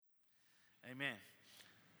Amen.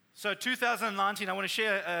 So 2019, I want to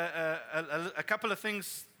share a couple of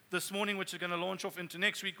things this morning, which is going to launch off into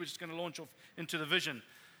next week, which is going to launch off into the vision.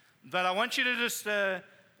 But I want you to just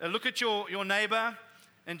look at your neighbor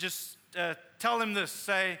and just tell them this.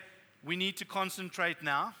 Say, we need to concentrate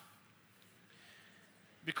now,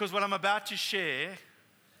 because what I'm about to share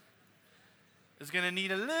is going to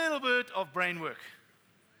need a little bit of brain work.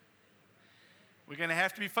 We're going to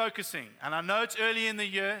have to be focusing. And I know it's early in the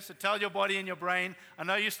year, so tell your body and your brain, I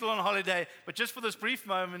know you're still on holiday, but just for this brief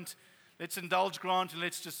moment, let's indulge Grant and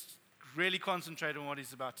let's just really concentrate on what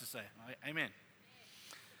he's about to say. Amen.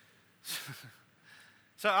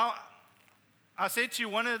 So I said to you,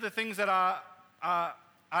 one of the things that I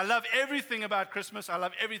love everything about Christmas. I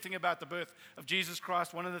love everything about the birth of Jesus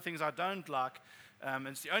Christ. One of the things I don't like, and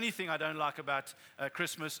it's the only thing I don't like about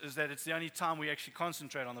Christmas, is that it's the only time we actually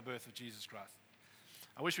concentrate on the birth of Jesus Christ.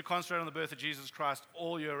 I wish we concentrated on the birth of Jesus Christ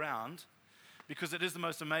all year round, because it is the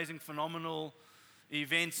most amazing, phenomenal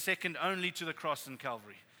event, second only to the cross and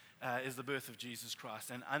Calvary, is the birth of Jesus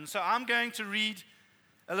Christ. And so I'm going to read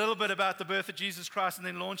a little bit about the birth of Jesus Christ and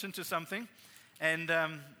then launch into something. And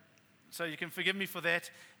so you can forgive me for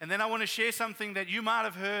that. And then I want to share something that you might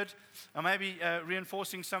have heard, or maybe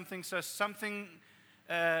reinforcing something. So something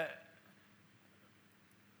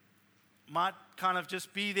might kind of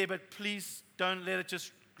just be there, but please don't let it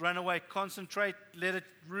just run away. Concentrate, let it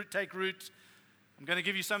take root. I'm going to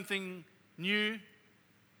give you something new,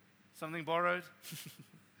 something borrowed,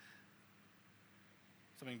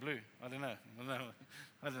 something blue. I don't know.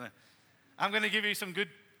 I'm going to give you some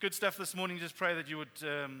good stuff this morning. Just pray that you would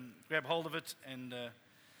grab hold of it and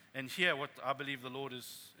hear what I believe the Lord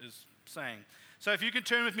is saying. So if you can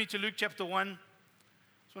turn with me to Luke chapter 1.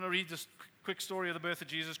 I just want to read this quick story of the birth of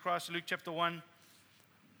Jesus Christ. Luke chapter 1.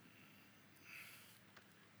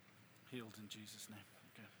 Healed in Jesus' name.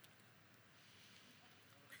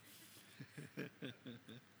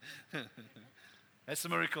 Okay. That's a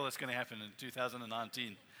miracle that's going to happen in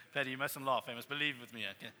 2019. Patty, you mustn't laugh. You must believe with me.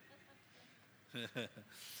 Okay.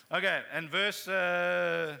 Okay, and verse,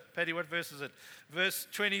 Patty, what verse is it? Verse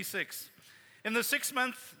 26. In the 6th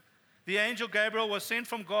month, the angel Gabriel was sent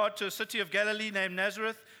from God to a city of Galilee named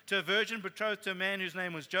Nazareth, to a virgin betrothed to a man whose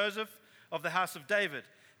name was Joseph, of the house of David.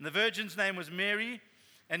 And the virgin's name was Mary.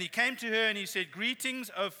 And he came to her and he said, "Greetings,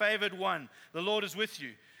 O favored one, the Lord is with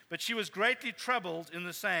you." But she was greatly troubled in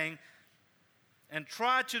the saying, and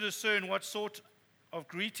tried to discern what sort of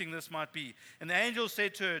greeting this might be. And the angel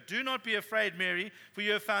said to her, "Do not be afraid, Mary, for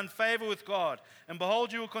you have found favor with God. And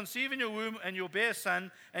behold, you will conceive in your womb, and you'll bear a son,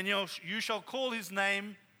 and you shall call his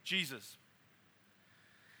name Jesus.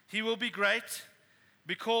 He will be great,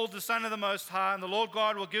 be called the Son of the Most High, and the Lord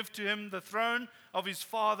God will give to him the throne of his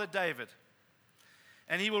father David.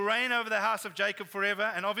 And he will reign over the house of Jacob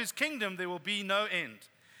forever, and of his kingdom there will be no end."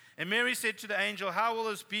 And Mary said to the angel, "How will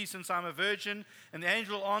this be, since I'm a virgin?" And the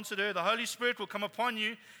angel answered her, "The Holy Spirit will come upon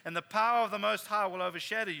you, and the power of the Most High will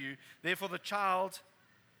overshadow you. Therefore the child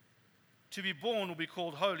to be born will be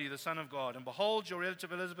called Holy, the Son of God. And behold, your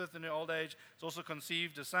relative Elizabeth in her old age has also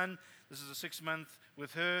conceived a son. This is the 6th month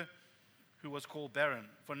with her who was called barren.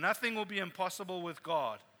 For nothing will be impossible with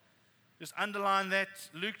God." Just underline that.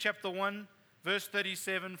 Luke chapter 1, verse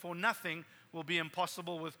 37, for nothing will be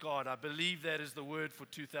impossible with God. I believe that is the word for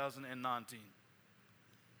 2019.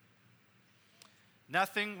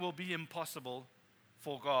 Nothing will be impossible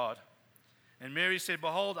for God. And Mary said,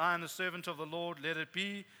 "Behold, I am the servant of the Lord. Let it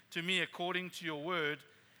be to me according to your word."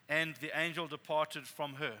 And the angel departed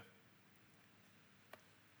from her.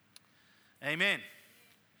 Amen.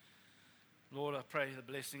 Lord, I pray the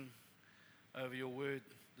blessing over your word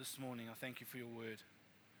this morning. I thank you for your word.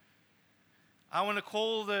 I want to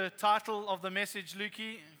call the title of the message,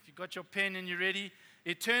 Lukey, if you've got your pen and you're ready,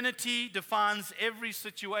 "Eternity defines every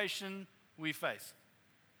situation we face."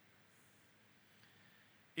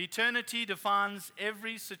 Eternity defines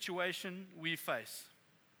every situation we face.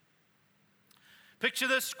 Picture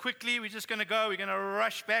this quickly. We're just going to go. We're going to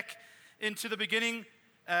rush back into the beginning,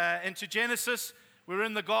 into Genesis. We're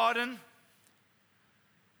in the garden.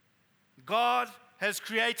 God has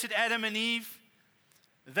created Adam and Eve.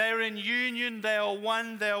 They're in union, they are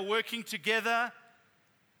one, they are working together,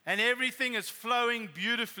 and everything is flowing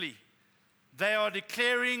beautifully. They are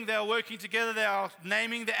declaring, they are working together, they are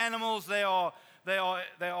naming the animals,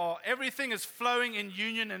 everything is flowing in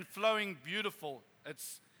union and flowing beautiful.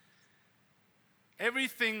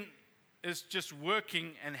 Everything is just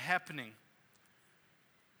working and happening.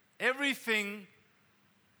 Everything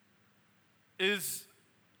is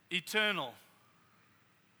eternal.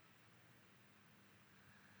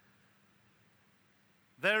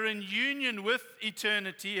 They're in union with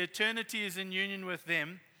eternity. Eternity is in union with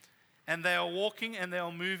them. And they are walking and they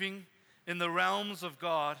are moving in the realms of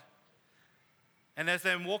God. And as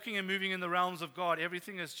they're walking and moving in the realms of God,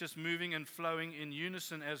 everything is just moving and flowing in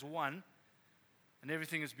unison as one. And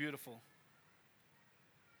everything is beautiful.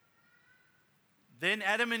 Then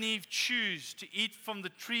Adam and Eve choose to eat from the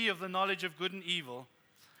tree of the knowledge of good and evil.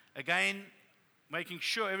 Again, making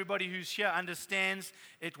sure everybody who's here understands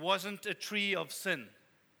it wasn't a tree of sin.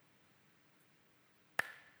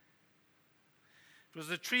 It was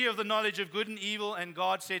the tree of the knowledge of good and evil, and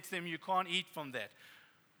God said to them, you can't eat from that.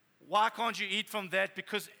 Why can't you eat from that?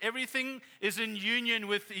 Because everything is in union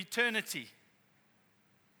with eternity.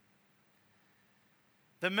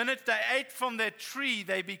 The minute they ate from that tree,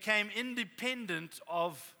 they became independent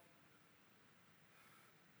of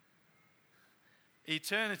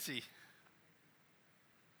eternity.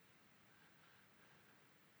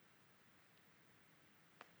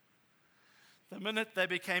 The minute they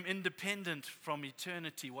became independent from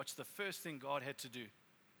eternity, what's the first thing God had to do?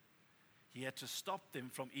 He had to stop them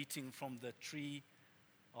from eating from the tree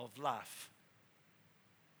of life.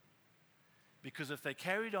 Because if they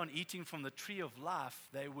carried on eating from the tree of life,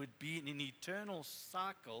 they would be in an eternal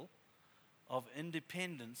cycle of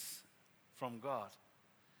independence from God.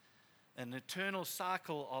 An eternal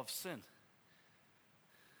cycle of sin.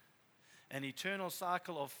 An eternal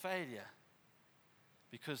cycle of failure.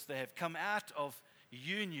 Because they have come out of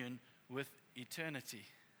union with eternity.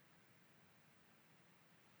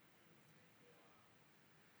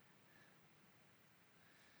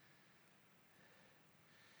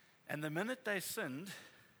 And the minute they sinned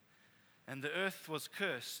and the earth was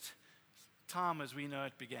cursed, time as we know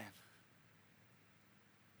it began.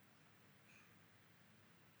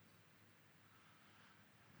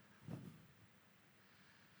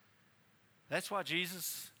 That's why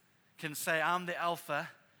Jesus can say, I'm the Alpha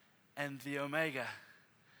and the Omega.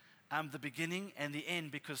 I'm the beginning and the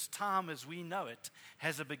end, because time as we know it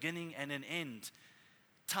has a beginning and an end.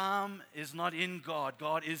 Time is not in God.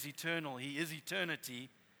 God is eternal. He is eternity.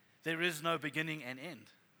 There is no beginning and end.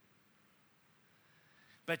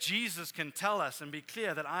 But Jesus can tell us and be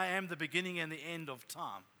clear that I am the beginning and the end of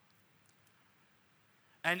time.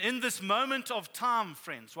 And in this moment of time,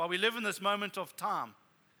 friends, while we live in this moment of time,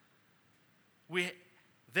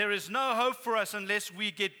 there is no hope for us unless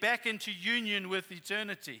we get back into union with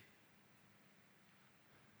eternity.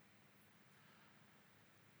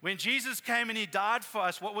 When Jesus came and He died for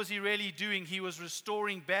us, what was He really doing? He was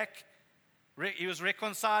restoring back, He was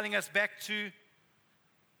reconciling us back to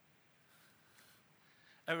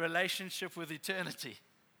a relationship with eternity.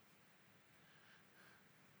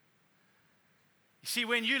 You see,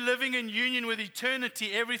 when you're living in union with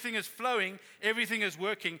eternity, everything is flowing, everything is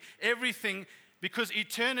working, everything, because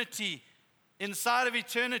eternity, inside of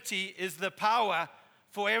eternity is the power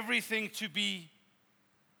for everything to be.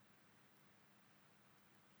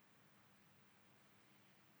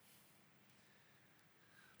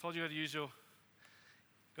 I told you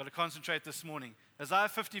got to concentrate this morning. Isaiah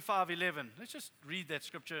 55:11. Let's just read that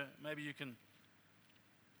scripture. Maybe you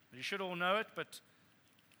should all know it, but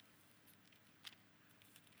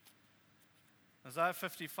Isaiah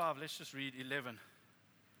 55, let's just read 11.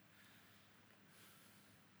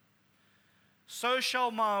 So shall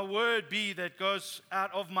my word be that goes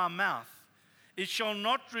out of my mouth. It shall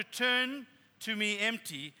not return to me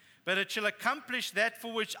empty, but it shall accomplish that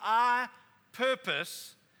for which I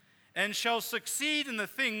purpose, and shall succeed in the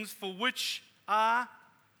things for which I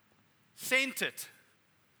sent it.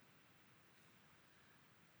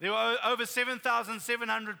 There were over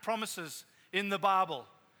 7,700 promises in the Bible.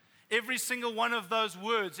 Every single one of those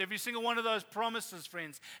words, every single one of those promises,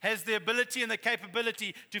 friends, has the ability and the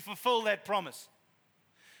capability to fulfill that promise.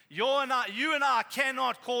 You and I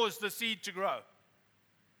cannot cause the seed to grow.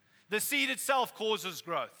 The seed itself causes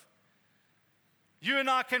growth. You and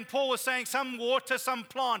I can, Paul was saying, some water, some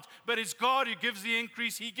plant, but it's God who gives the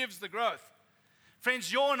increase, He gives the growth.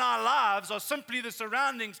 Friends, your and our lives are simply the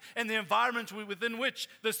surroundings and the environment within which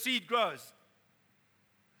the seed grows.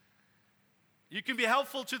 You can be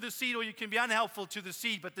helpful to the seed or you can be unhelpful to the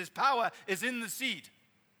seed, but this power is in the seed.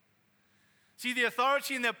 See, the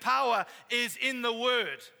authority and the power is in the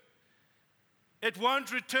word. It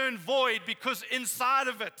won't return void because inside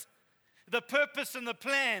of it, the purpose and the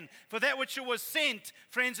plan for that which it was sent,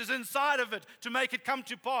 friends, is inside of it to make it come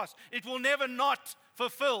to pass. It will never not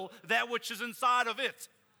fulfill that which is inside of it.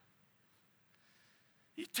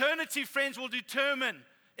 Eternity, friends, will determine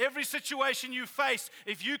every situation you face,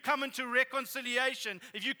 if you come into reconciliation,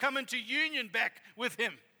 if you come into union back with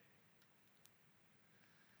Him.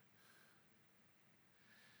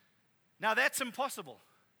 Now that's impossible.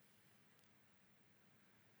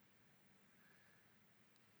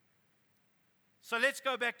 So let's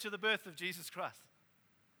go back to the birth of Jesus Christ.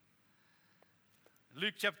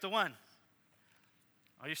 Luke chapter 1.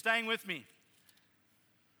 Are you staying with me?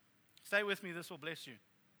 Stay with me, this will bless you.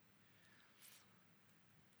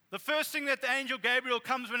 The first thing that the angel Gabriel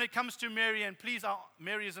comes when it comes to Mary, and please,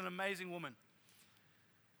 Mary is an amazing woman.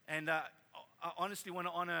 And I honestly want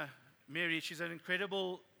to honor Mary. She's an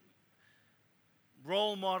incredible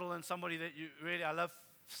role model and somebody that I love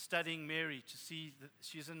studying Mary to see that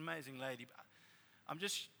she's an amazing lady. I'm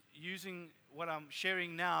just using what I'm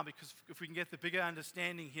sharing now because if we can get the bigger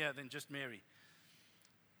understanding here than just Mary.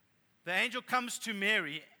 The angel comes to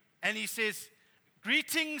Mary and he says,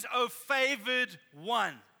 "Greetings, O favored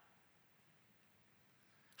one."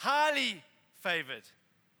 Highly favored.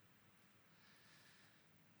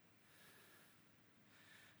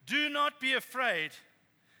 "Do not be afraid,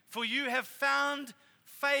 for you have found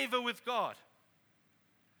favor with God."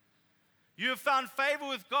 You have found favor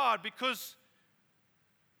with God because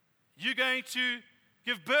you're going to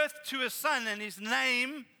give birth to a son, and his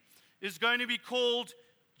name is going to be called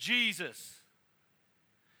Jesus.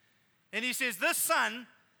 And he says, this son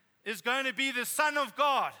is going to be the Son of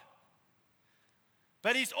God,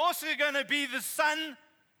 but he's also going to be the son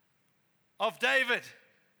of David.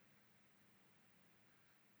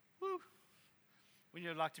 Woo. Wouldn't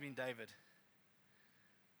you like to be in David?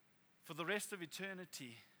 For the rest of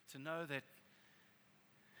eternity, to know that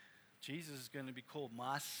Jesus is going to be called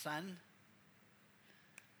my son.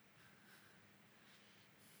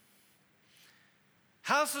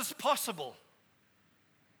 How's this possible?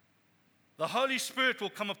 The Holy Spirit will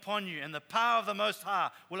come upon you, and the power of the Most High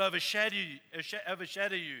will overshadow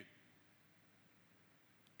you.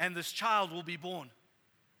 And this child will be born.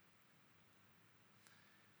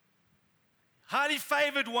 Highly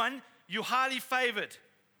favored one, you're highly favored.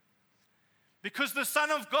 Because the Son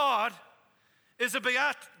of God is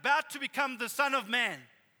about to become the Son of Man.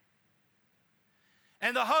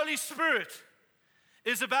 And the Holy Spirit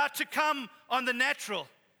is about to come on the natural.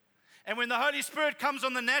 And when the Holy Spirit comes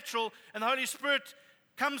on the natural, and the Holy Spirit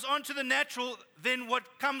comes onto the natural, then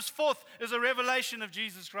what comes forth is a revelation of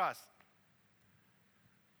Jesus Christ.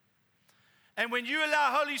 And when you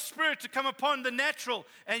allow Holy Spirit to come upon the natural,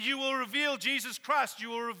 and you will reveal Jesus Christ, you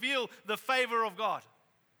will reveal the favor of God.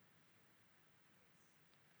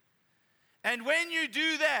 And when you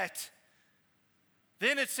do that,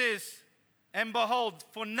 then it says, and behold,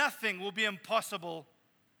 for nothing will be impossible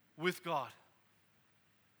with God.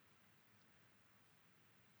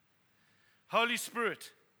 Holy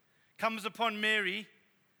Spirit comes upon Mary,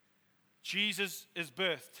 Jesus is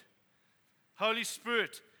birthed. Holy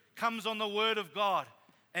Spirit comes on the Word of God,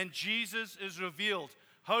 and Jesus is revealed.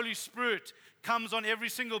 Holy Spirit comes on every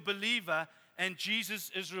single believer, and Jesus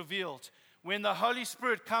is revealed. When the Holy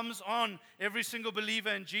Spirit comes on every single believer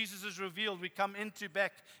and Jesus is revealed, we come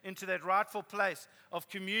back into that rightful place of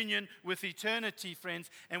communion with eternity, friends.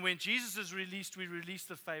 And when Jesus is released, we release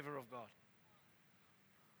the favor of God.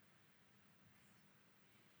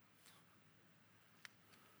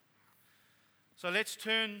 So let's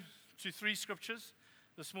turn to 3 scriptures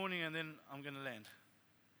this morning, and then I'm going to land.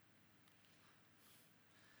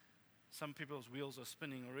 Some people's wheels are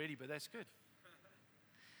spinning already, but that's good.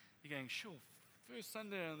 You're going, sure, first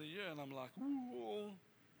Sunday of the year, and I'm like, ooh.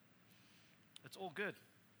 It's all good.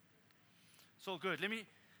 It's all good. Let me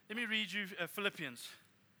read you Philippians.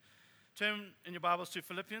 Turn in your Bibles to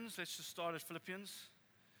Philippians. Let's just start at Philippians.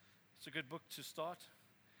 It's a good book to start.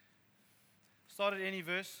 Start at any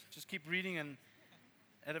verse. Just keep reading, and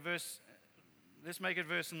at a verse, let's make it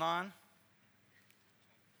verse 9.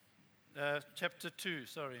 Chapter 2,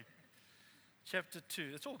 sorry. Chapter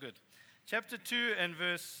 2. It's all good. Chapter 2 and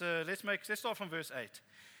verse, let's start from verse 8.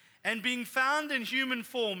 And being found in human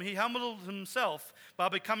form, he humbled himself by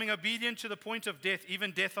becoming obedient to the point of death,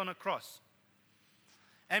 even death on a cross.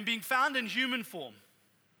 And being found in human form.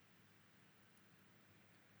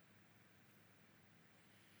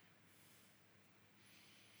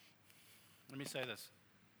 Let me say this.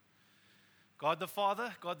 God the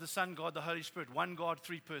Father, God the Son, God the Holy Spirit. One God,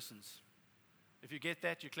 3 persons. If you get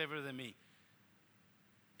that, you're cleverer than me.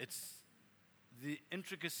 It's the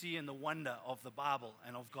intricacy and the wonder of the Bible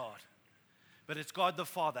and of God. But it's God the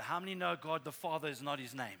Father. How many know God the Father is not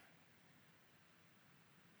his name?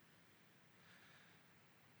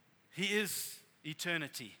 He is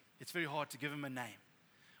eternity. It's very hard to give him a name.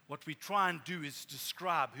 What we try and do is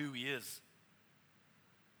describe who he is.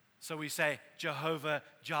 So we say Jehovah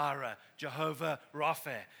Jireh, Jehovah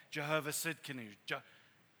Rapha, Jehovah Sidkenu.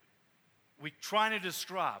 We're trying to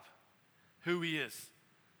describe who he is.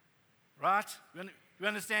 Right? You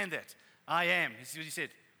understand that? I am. He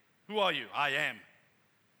said, who are you? I am.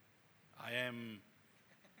 I am.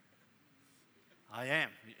 I am.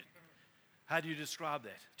 How do you describe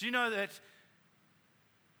that? Do you know that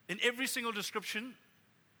in every single description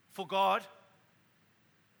for God,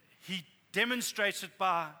 He demonstrates it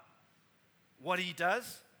by what He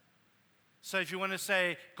does? So if you want to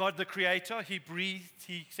say God the Creator, He breathed,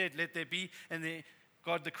 He said, let there be, and then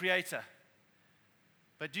God the Creator.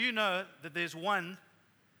 But do you know that there's one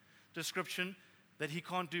description that He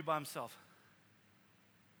can't do by Himself?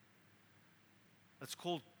 It's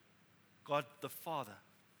called God the Father.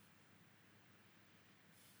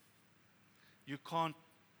 You can't.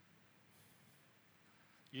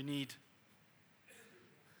 You need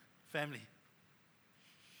family.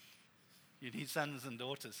 You need sons and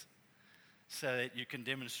daughters so that you can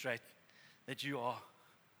demonstrate that you are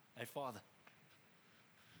a father.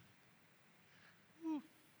 Woo.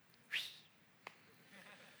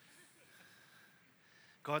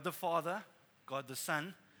 God the Father, God the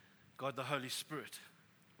Son, God the Holy Spirit.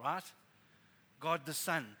 Right? God the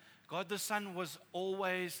Son. God the Son was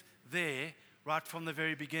always there right from the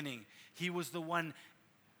very beginning. He was the one,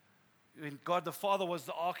 when God the Father was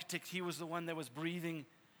the architect, He was the one that was breathing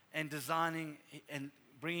and designing and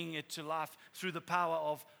bringing it to life through the power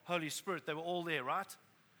of Holy Spirit. They were all there, right?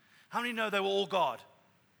 How many know they were all God?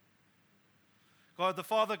 God the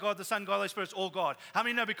Father, God the Son, God the Holy Spirit, it's all God. How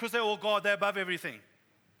many know because they're all God, they're above everything?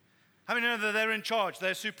 How many know that they're in charge,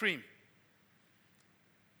 they're supreme?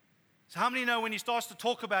 So how many know when He starts to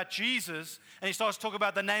talk about Jesus and He starts to talk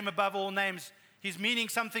about the name above all names, He's meaning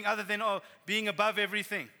something other than being above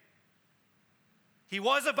everything? He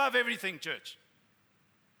was above everything, church.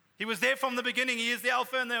 He was there from the beginning. He is the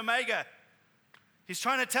Alpha and the Omega. He's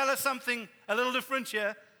trying to tell us something a little different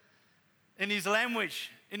here in His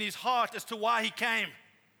language, in His heart as to why He came.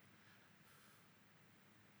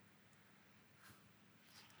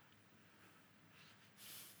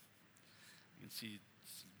 You can see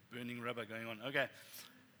burning rubber going on. Okay.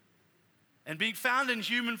 And being found in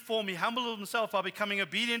human form, He humbled Himself by becoming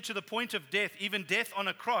obedient to the point of death, even death on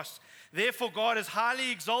a cross. Therefore, God has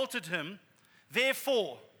highly exalted Him.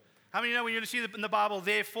 Therefore, how many know when you see in the Bible,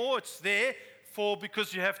 therefore, it's there for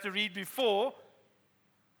because you have to read before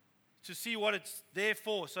to see what it's there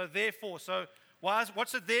for. So therefore,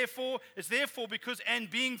 what's it there for? It's therefore because, and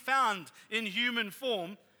being found in human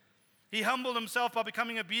form, He humbled Himself by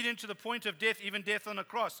becoming obedient to the point of death, even death on a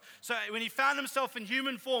cross. So when He found Himself in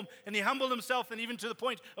human form and He humbled Himself and even to the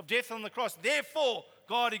point of death on the cross, therefore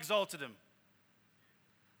God exalted Him.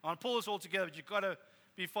 I'll pull this all together, but you've got to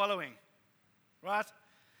be following. Right?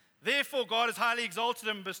 Therefore God has highly exalted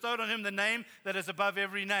Him and bestowed on Him the name that is above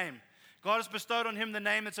every name. God has bestowed on Him the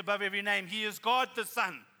name that's above every name. He is God the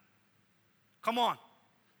Son. Come on.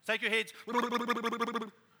 Take your heads.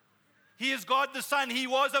 He is God the Son. He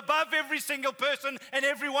was above every single person and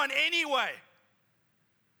everyone anyway.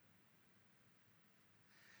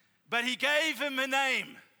 But He gave Him a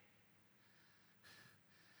name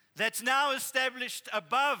that's now established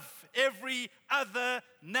above every other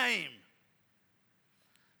name.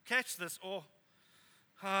 Catch this.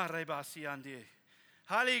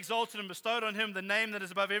 Highly exalted and bestowed on Him the name that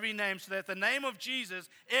is above every name, so that at the name of Jesus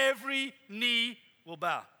every knee will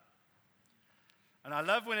bow. And I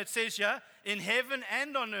love when it says here, in heaven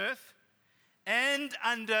and on earth and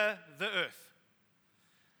under the earth.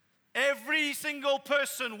 Every single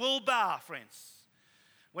person will bow, friends.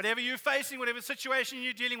 Whatever you're facing, whatever situation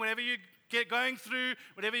you're dealing, whatever you're going through,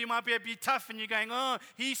 whatever you might be tough and you're going, oh,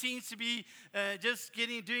 he seems to be just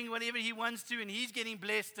doing whatever he wants to and he's getting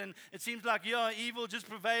blessed and it seems like, evil just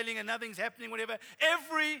prevailing and nothing's happening, whatever.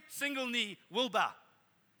 Every single knee will bow.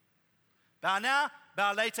 Bow now,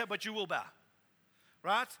 bow later, but you will bow.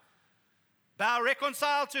 Right? Bow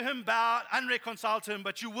reconciled to Him, bow unreconciled to Him,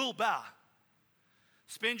 but you will bow.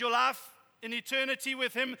 Spend your life in eternity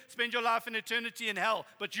with Him, spend your life in eternity in hell,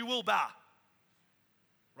 but you will bow.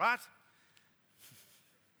 Right?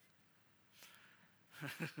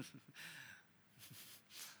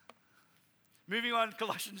 Moving on,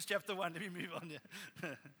 Colossians chapter 1. Let me move on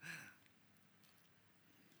here.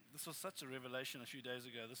 This was such a revelation a few days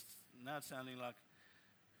ago. Now it's sounding like,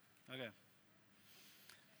 okay.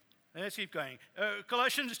 Let's keep going.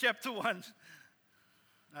 Colossians chapter 1.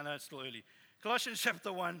 I know it's still early. Colossians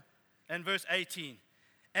chapter 1 and verse 18.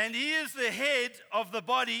 And He is the head of the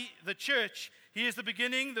body, the church. He is the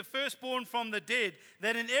beginning, the firstborn from the dead,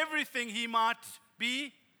 that in everything He might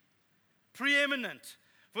be preeminent.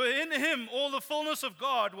 For in Him all the fullness of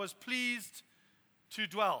God was pleased to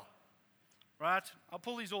dwell. Right? I'll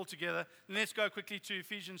pull these all together. And let's go quickly to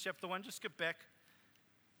Ephesians chapter 1. Just skip back.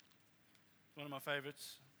 One of my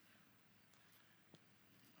favorites.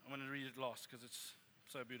 I want to read it last because it's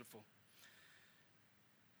so beautiful.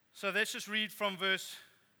 So let's just read from verse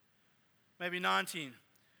maybe 19.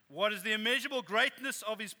 What is the immeasurable greatness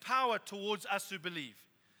of his power towards us who believe?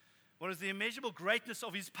 What is the immeasurable greatness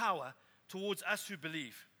of his power towards us who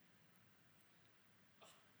believe?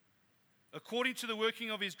 According to the working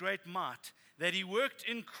of his great might, that he worked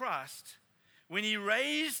in Christ when he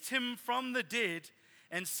raised him from the dead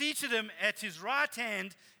and seated him at his right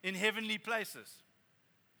hand in heavenly places,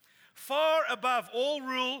 far above all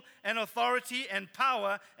rule and authority and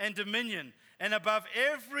power and dominion, and above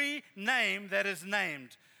every name that is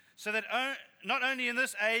named, so that not only in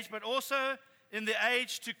this age, but also in the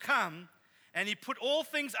age to come, and he put all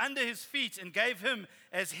things under his feet and gave him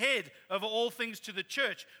as head over all things to the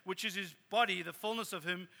church, which is his body, the fullness of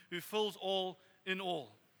him who fills all in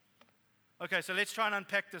all. Okay, so let's try and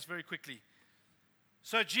unpack this very quickly.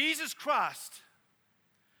 So Jesus Christ,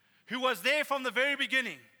 who was there from the very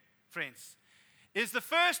beginning, friends, is the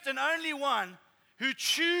first and only one who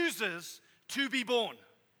chooses to be born.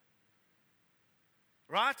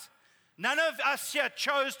 Right? None of us here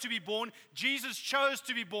chose to be born. Jesus chose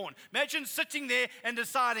to be born. Imagine sitting there and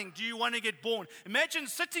deciding, do you want to get born? Imagine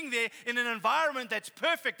sitting there in an environment that's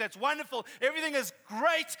perfect, that's wonderful. Everything is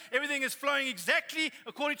great. Everything is flowing exactly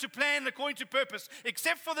according to plan, according to purpose,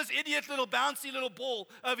 except for this idiot little bouncy little ball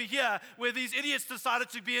over here where these idiots decided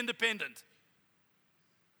to be independent.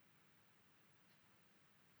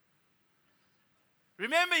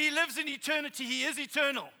 Remember, he lives in eternity. He is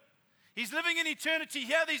eternal. He's living in eternity.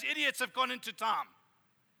 Here, these idiots have gone into time.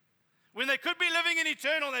 When they could be living in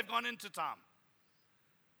eternal, they've gone into time.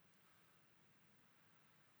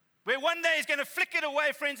 Where one day he's going to flick it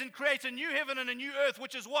away, friends, and create a new heaven and a new earth,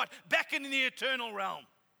 which is what? Back in the eternal realm.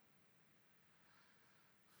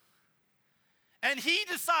 And he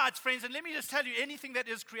decides, friends, and let me just tell you, anything that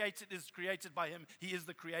is created by him. He is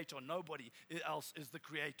the creator. Nobody else is the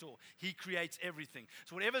creator. He creates everything.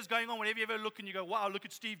 So whatever's going on, whenever you ever look and you go, wow, look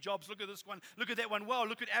at Steve Jobs, look at this one, look at that one, wow,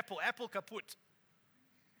 look at Apple, Apple kaput.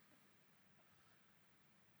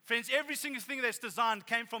 Friends, every single thing that's designed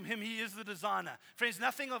came from him. He is the designer. Friends,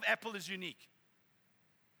 nothing of Apple is unique.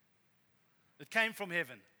 It came from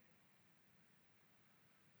heaven.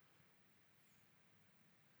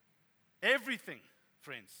 Everything,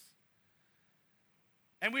 friends.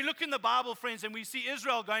 And we look in the Bible, friends, and we see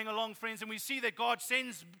Israel going along, friends, and we see that God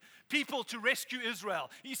sends people to rescue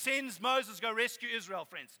Israel. He sends Moses to go rescue Israel,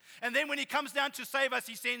 friends. And then when he comes down to save us,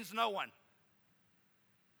 he sends no one.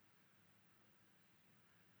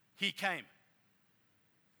 He came.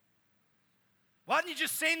 Why didn't you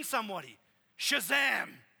just send somebody? Shazam!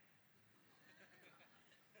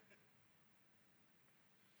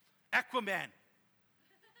 Aquaman.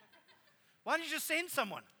 Why didn't you just send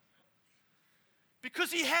someone?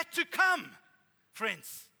 Because he had to come,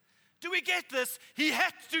 friends. Do we get this? He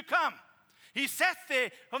had to come. He sat there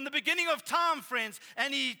from the beginning of time, friends,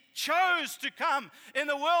 and he chose to come. In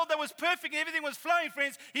the world that was perfect and everything was flowing,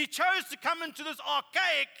 friends, he chose to come into this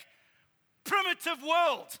archaic, primitive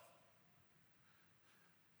world.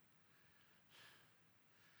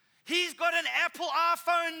 He's got an Apple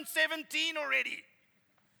iPhone 17 already.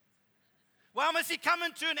 Why must he come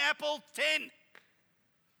into an Apple 10?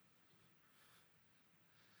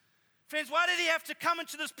 Friends, why did he have to come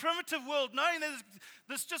into this primitive world, knowing that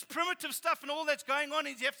there's just primitive stuff and all that's going on?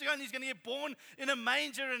 He's going to get born in a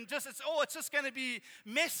manger and it's just going to be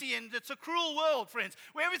messy, and it's a cruel world, friends,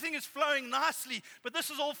 where everything is flowing nicely, but this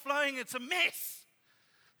is all flowing, it's a mess.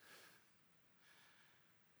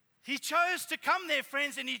 He chose to come there,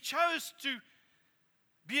 friends, and he chose to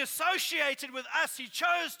be associated with us. He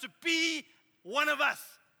chose to be one of us.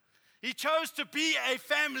 He chose to be a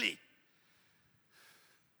family.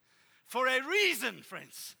 For a reason,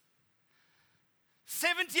 friends.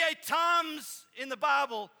 78 times in the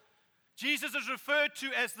Bible, Jesus is referred to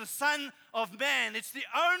as the Son of Man. It's the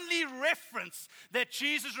only reference that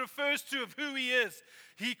Jesus refers to of who he is.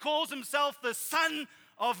 He calls himself the Son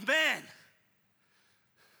of Man.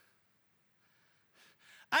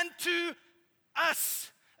 Unto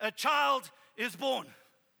us a child is born.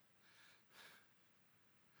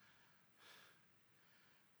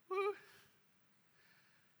 Woo.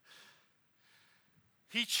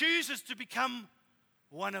 He chooses to become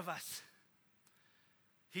one of us.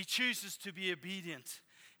 He chooses to be obedient.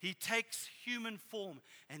 He takes human form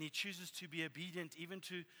and he chooses to be obedient even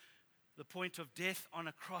to the point of death on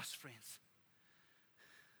a cross, friends.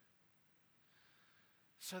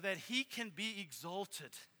 So that he can be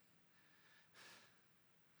exalted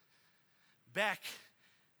back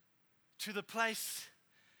to the place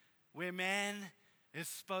where man is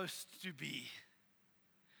supposed to be.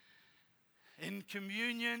 In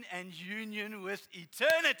communion and union with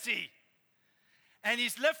eternity. And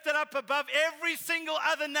he's lifted up above every single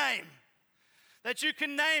other name that you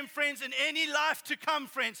can name, friends, in any life to come,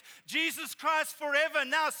 friends. Jesus Christ forever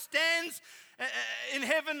now stands in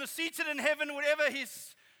heaven, seated in heaven, whatever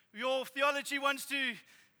your theology wants to.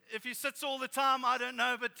 If he sits all the time, I don't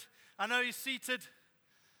know, but I know he's seated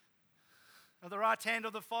at the right hand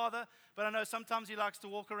of the Father, but I know sometimes he likes to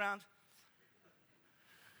walk around.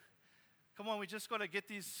 Come on, we just got to get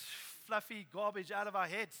these fluffy garbage out of our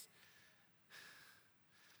heads.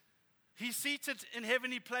 He's seated in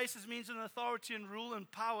heavenly places, means an authority and rule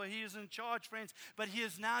and power. He is in charge, friends, but he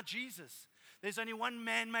is now Jesus. There's only one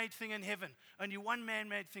man-made thing in heaven. Only one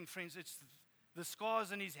man-made thing, friends. It's the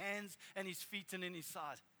scars in his hands and his feet and in his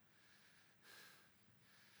side.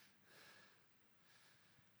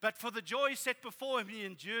 But for the joy set before him, he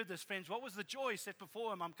endured this, friends. What was the joy set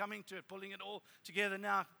before him? I'm coming to it, pulling it all together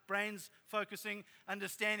now. Brains focusing,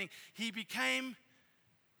 understanding. He became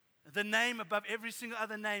the name above every single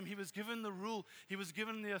other name. He was given the rule. He was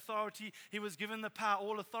given the authority. He was given the power.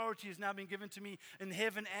 All authority has now been given to me in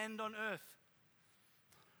heaven and on earth.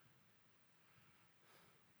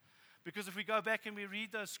 Because if we go back and we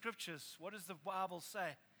read those scriptures, what does the Bible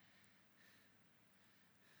say?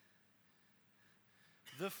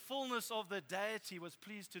 The fullness of the deity was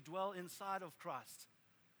pleased to dwell inside of Christ.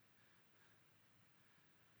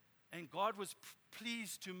 And God was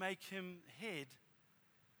pleased to make him head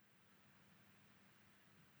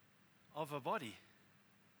of a body.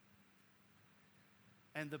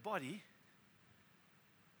 And the body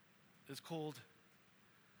is called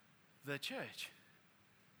the church.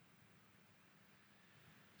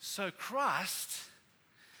 So Christ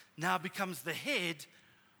now becomes the head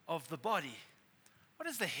of the body. What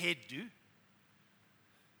does the head do?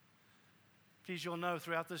 Please, you'll know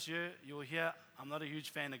throughout this year, you'll hear, I'm not a huge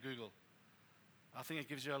fan of Google. I think it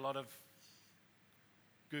gives you a lot of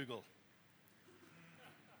Google.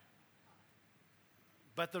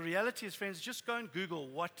 But the reality is, friends, just go and Google,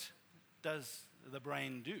 what does the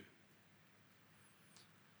brain do?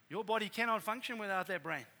 Your body cannot function without that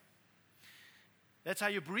brain. That's how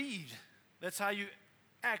you breathe. That's how you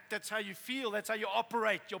act. That's how you feel. That's how you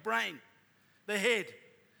operate, your brain. The head.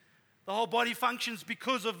 The whole body functions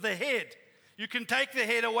because of the head. You can take the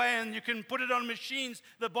head away and you can put it on machines,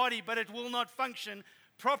 the body, but it will not function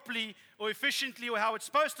properly or efficiently or how it's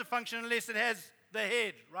supposed to function unless it has the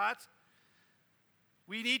head, right?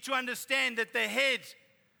 We need to understand that the head,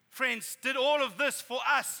 friends, did all of this for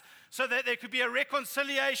us so that there could be a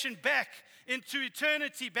reconciliation back into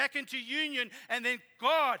eternity, back into union, and then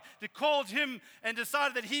God called him and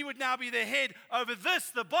decided that he would now be the head over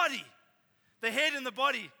this, the body. The head and the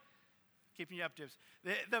body, keeping you up, Debs.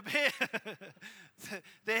 The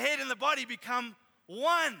head and the body become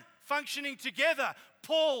one, functioning together.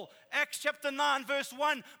 Paul, Acts chapter 9, verse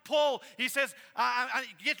 1, Paul, he says, I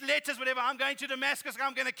get letters, whatever, I'm going to Damascus,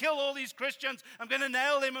 I'm going to kill all these Christians, I'm going to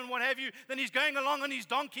nail them and what have you. Then he's going along on his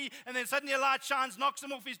donkey, and then suddenly a light shines, knocks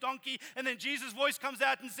him off his donkey, and then Jesus' voice comes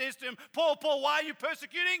out and says to him, Paul, Paul, why are you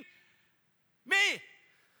persecuting me?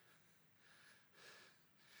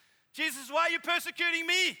 Jesus, why are you persecuting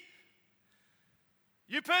me?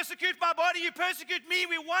 You persecute my body, you persecute me.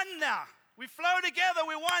 We're one now. We flow together,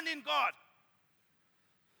 we're one in God.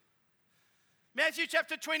 Matthew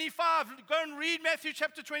chapter 25. Go and read Matthew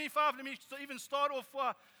chapter 25. Let me even start off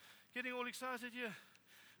getting all excited here.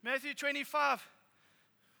 Matthew 25.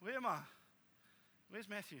 Where am I? Where's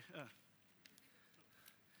Matthew? Oh.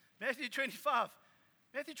 Matthew 25.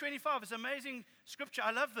 Matthew 25 is amazing scripture.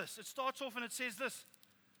 I love this. It starts off and it says this.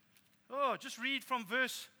 Oh, just read from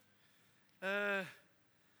verse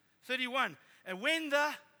 31. And when the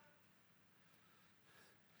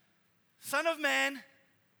Son of Man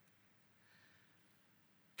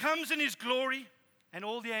comes in his glory, and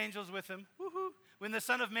all the angels with him, woohoo, when the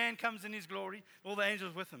Son of Man comes in his glory, all the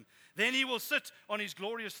angels with him, then he will sit on his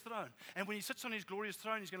glorious throne. And when he sits on his glorious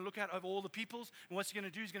throne, he's going to look out over all the peoples, and what's he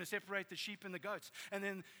going to do? He's going to separate the sheep and the goats. And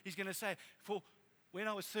then he's going to say, for when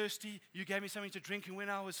I was thirsty, you gave me something to drink, and when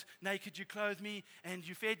I was naked, you clothed me, and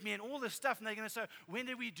you fed me, and all this stuff. And they're going to say, when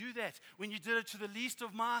did we do that? When you did it to the least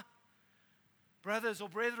of my brothers or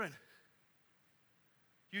brethren.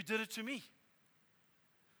 You did it to me.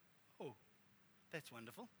 Oh, that's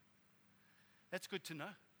wonderful. That's good to know.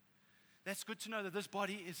 That's good to know that this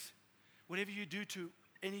body is, whatever you do to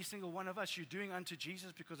any single one of us, you're doing unto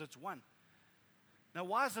Jesus because it's one. Now,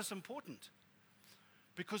 why is this important?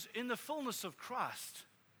 Because in the fullness of Christ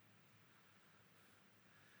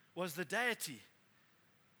was the deity.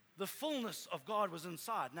 The fullness of God was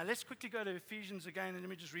inside. Now let's quickly go to Ephesians again, and let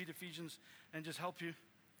me just read Ephesians and just help you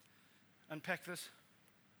unpack this.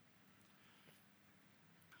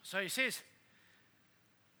 So he says,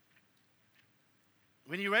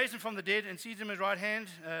 when he raised him from the dead and seated him at his right hand,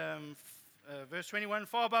 verse 21,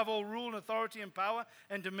 far above all rule and authority and power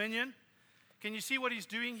and dominion. Can you see what he's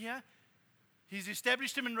doing here? He's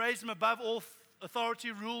established him and raised him above all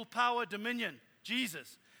authority, rule, power, dominion.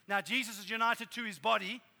 Jesus. Now, Jesus is united to his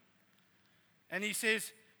body. And he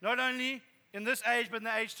says, not only in this age, but in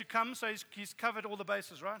the age to come. So he's covered all the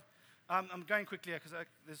bases, right? I'm going quickly because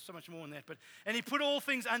there's so much more in that. And he put all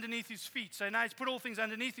things underneath his feet. So now he's put all things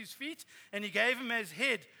underneath his feet, and he gave him as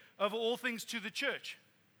head over all things to the church.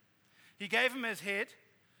 He gave him as head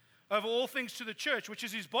over all things to the church, which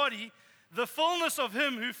is his body, the fullness of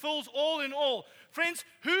him who fills all in all. Friends,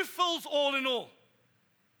 who fills all in all?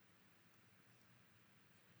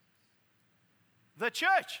 The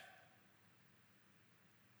church.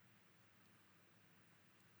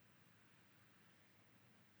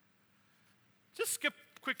 Just skip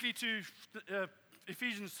quickly to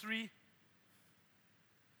Ephesians 3,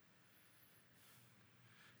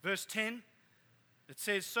 verse 10. It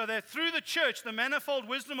says, so that through the church the manifold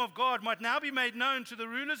wisdom of God might now be made known to the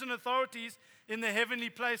rulers and authorities in the heavenly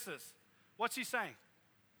places. What's he saying?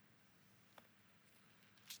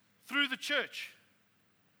 Through the church.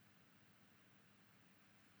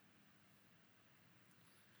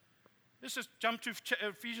 Let's just jump to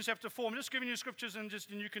Ephesians chapter 4. I'm just giving you scriptures and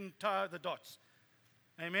you can tie the dots.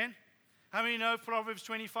 Amen? How many know Proverbs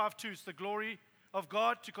 25:2? It's the glory of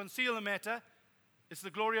God to conceal a matter. It's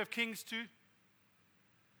the glory of kings to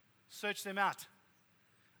search them out.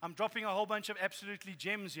 I'm dropping a whole bunch of absolutely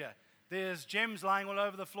gems here. There's gems lying all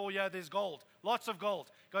over the floor here. There's gold. Lots of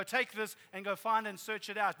gold. Go take this and go find and search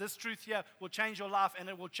it out. This truth here will change your life, and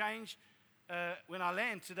it will change when I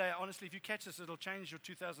land today. Honestly, if you catch this, it'll change your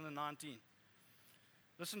 2019.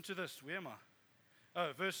 Listen to this. Where am I?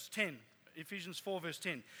 Oh, verse 10. Ephesians 4, verse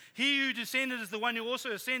 10. He who descended is the one who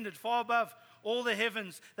also ascended far above all the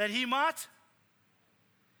heavens, that he might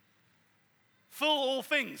fill all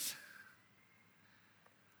things.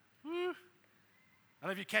 Woo. I don't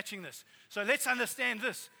know if you're catching this. So let's understand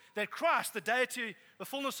this, that Christ, the deity, the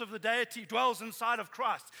fullness of the deity dwells inside of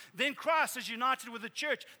Christ. Then Christ is united with the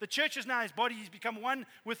church. The church is now his body. He's become one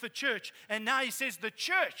with the church. And now he says the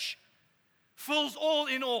church fills all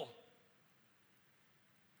in all.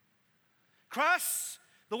 Christ,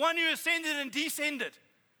 the one who ascended and descended.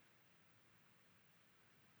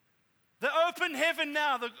 The open heaven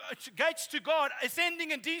now, the gates to God,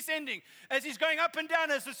 ascending and descending, as he's going up and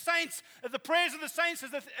down, as the saints, the prayers of the saints,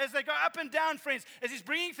 as they go up and down, friends, as he's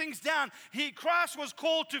bringing things down, Christ was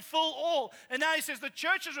called to fill all. And now he says the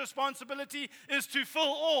church's responsibility is to fill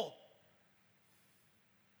all.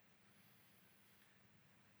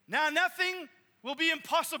 Now nothing will be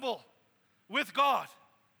impossible with God.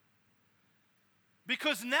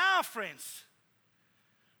 Because now, friends,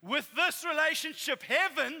 with this relationship,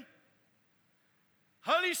 heaven,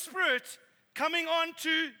 Holy Spirit coming on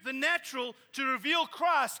to the natural to reveal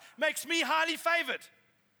Christ makes me highly favored.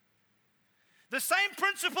 The same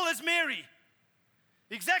principle as Mary.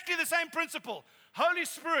 Exactly the same principle. Holy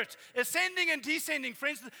Spirit ascending and descending.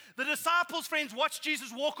 Friends, the disciples, friends, watched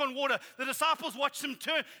Jesus walk on water. The disciples watched him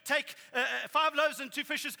take 5 loaves and 2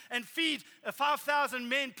 fishes and feed 5,000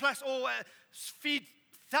 men plus, or feed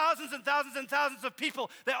thousands and thousands and thousands of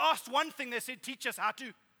people. They asked one thing. They said, teach us how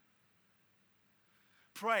to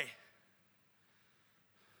pray.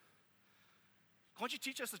 Can't you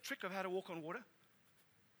teach us the trick of how to walk on water?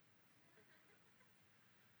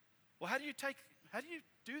 Well, how do you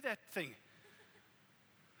do that thing?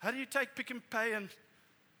 How do you take Pick and Pay and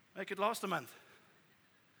make it last a month?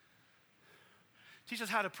 Teach us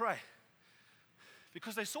how to pray.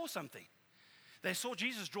 Because they saw something. They saw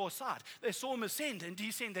Jesus draw aside. They saw him ascend and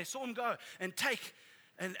descend. They saw him go and take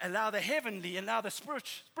and allow the heavenly, allow the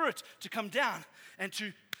spirit to come down and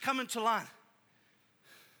to come into line.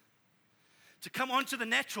 To come onto the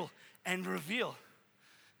natural and reveal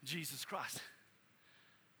Jesus Christ.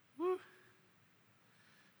 Woo.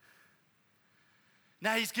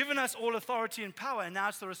 Now he's given us all authority and power, and now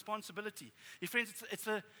it's the responsibility. Friends, it's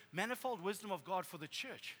the manifold wisdom of God for the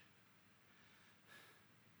church.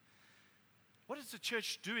 What is the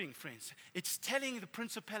church doing, friends? It's telling the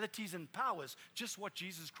principalities and powers just what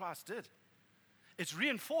Jesus Christ did. It's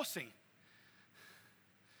reinforcing.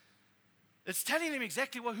 It's telling them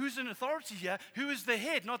exactly who's in authority here, who is the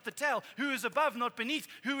head, not the tail, who is above, not beneath,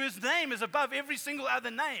 whose name is above every single other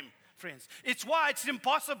name, friends. It's why it's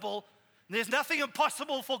impossible. There's nothing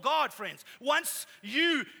impossible for God, friends. Once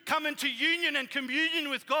you come into union and communion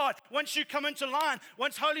with God, once you come into line,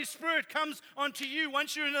 once Holy Spirit comes onto you,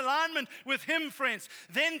 once you're in alignment with Him, friends,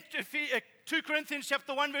 then 2 Corinthians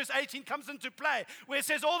chapter 1 verse 18 comes into play, where it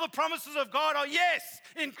says all the promises of God are yes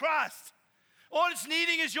in Christ. All it's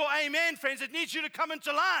needing is your amen, friends. It needs you to come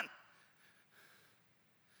into line.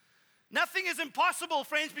 Nothing is impossible,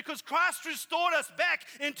 friends, because Christ restored us back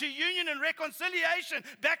into union and reconciliation,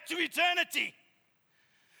 back to eternity.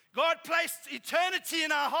 God placed eternity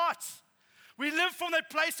in our hearts. We live from that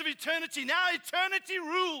place of eternity. Now eternity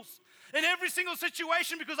rules in every single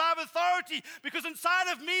situation because I have authority, because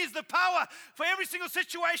inside of me is the power for every single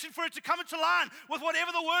situation for it to come into line with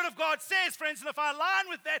whatever the Word of God says, friends. And if I align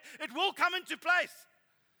with that, it will come into place.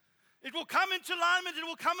 It will come into alignment. It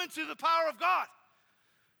will come into the power of God.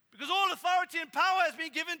 Because all authority and power has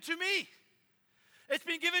been given to me. It's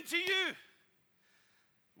been given to you.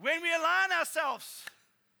 When we align ourselves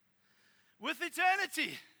with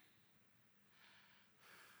eternity,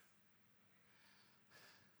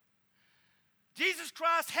 Jesus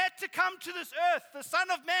Christ had to come to this earth, the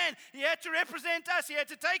Son of Man. He had to represent us. He had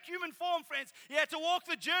to take human form, friends. He had to walk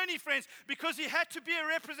the journey, friends, because he had to be a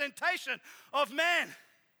representation of man.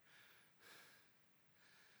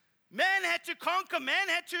 Man had to conquer. Man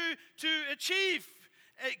had to achieve,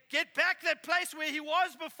 get back that place where he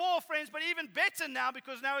was before, friends, but even better now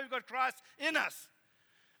because now we've got Christ in us.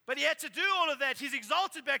 But he had to do all of that. He's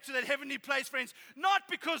exalted back to that heavenly place, friends, not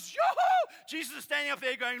because, yoo-hoo, Jesus is standing up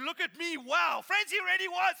there going, look at me, wow. Friends, he already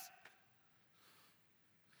was.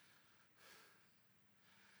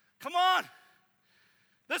 Come on.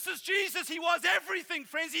 This is Jesus. He was everything,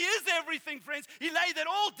 friends. He is everything, friends. He laid that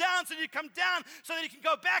all down so that you come down so that he can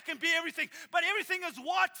go back and be everything. But everything is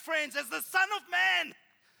what, friends? As the Son of Man.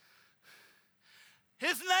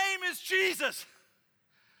 His name is Jesus.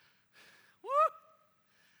 Woo!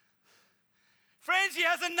 Friends, he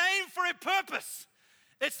has a name for a purpose.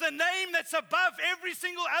 It's the name that's above every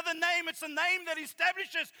single other name. It's the name that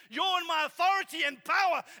establishes your and my authority and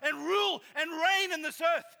power and rule and reign in this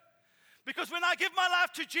earth. Because when I give my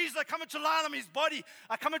life to Jesus, I come into line with his body.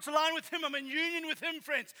 I come into line with him. I'm in union with him,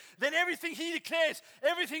 friends. Then everything he declares,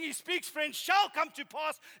 everything he speaks, friends, shall come to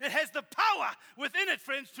pass. It has the power within it,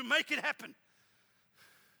 friends, to make it happen.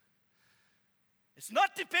 It's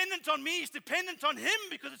not dependent on me. It's dependent on him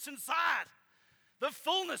because it's inside. The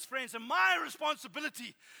fullness, friends. And my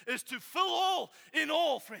responsibility is to fill all in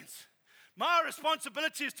all, friends. My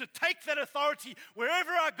responsibility is to take that authority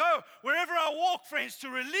wherever I go, wherever I walk, friends, to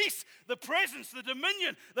release the presence, the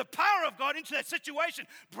dominion, the power of God into that situation,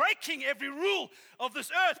 breaking every rule of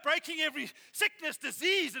this earth, breaking every sickness,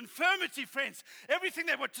 disease, infirmity, friends. Everything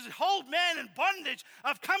that would hold man in bondage,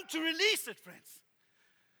 I've come to release it, friends.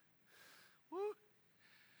 Woo.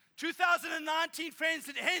 2019, friends,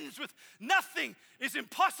 it ends with nothing is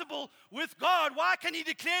impossible with God. Why can he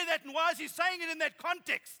declare that, and why is he saying it in that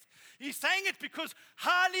context? He's saying it because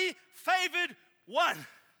highly favored one.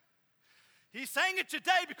 He's saying it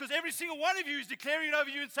today because every single one of you is declaring it over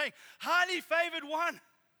you and saying, highly favored one.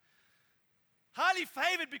 Highly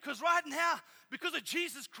favored because right now, because of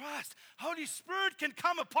Jesus Christ, Holy Spirit can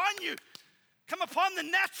come upon you, come upon the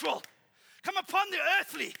natural, come upon the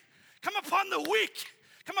earthly, come upon the weak,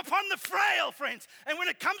 come upon the frail, friends. And when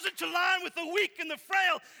it comes into line with the weak and the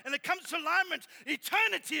frail, and it comes to alignment,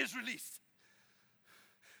 eternity is released.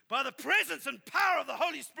 By the presence and power of the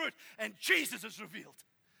Holy Spirit, and Jesus is revealed.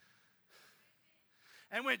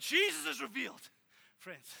 And when Jesus is revealed,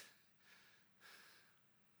 friends,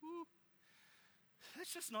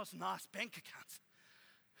 that's just not nice bank accounts.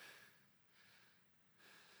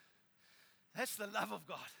 That's the love of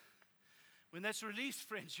God. When that's released,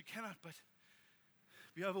 friends, you cannot but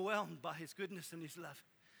be overwhelmed by his goodness and his love.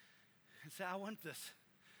 And say, I want this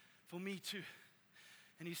for me too.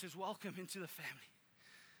 And he says, welcome into the family.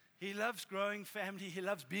 He loves growing family. He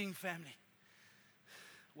loves being family.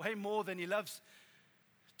 Way more than he loves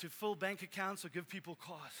to fill bank accounts or give people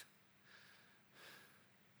cars.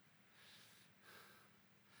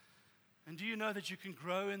 And do you know that you can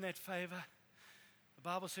grow in that favor? The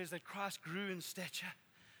Bible says that Christ grew in stature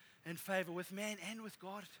and favor with man and with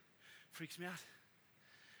God. It freaks me out.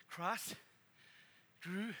 Christ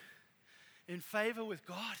grew in favor with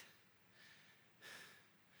God.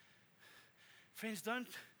 Friends, don't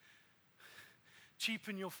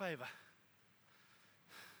cheapen your favor.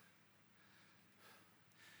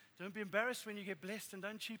 Don't be embarrassed when you get blessed, and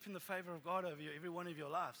don't cheapen the favor of God over you, every one of your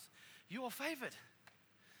lives. You are favored.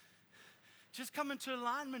 Just come into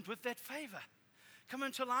alignment with that favor. Come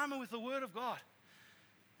into alignment with the Word of God.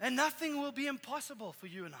 And nothing will be impossible for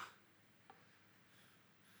you and I.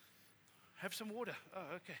 Have some water.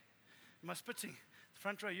 Oh, okay. Am I spitting?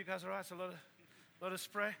 Front row, you guys all right? It's a lot of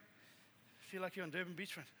spray. Feel like you're on Durban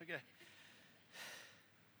beachfront. Okay.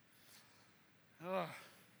 Oh.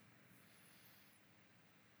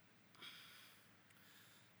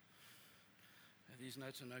 these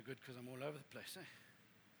notes are no good because I'm all over the place. Eh?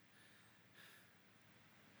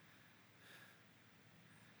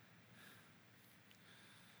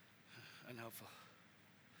 Unhelpful.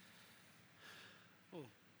 Oh.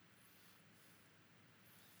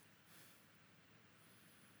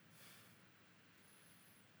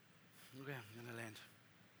 Okay, I'm going to land.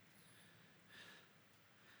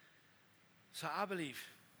 So I believe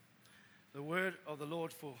the word of the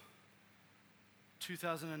Lord for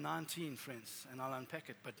 2019, friends, and I'll unpack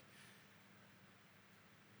it, but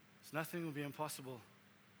nothing will be impossible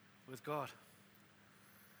with God.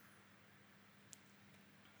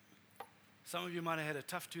 Some of you might have had a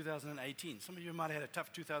tough 2018. Some of you might have had a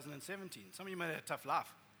tough 2017. Some of you might have had a tough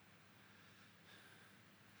life.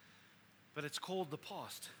 But it's called the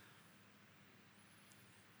past.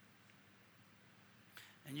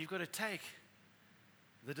 And you've got to take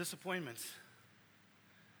the disappointments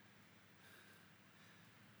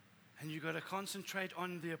and you've got to concentrate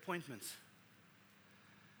on the appointments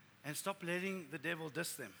and stop letting the devil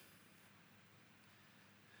diss them.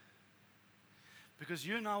 Because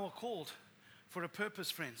you and I were called for a purpose,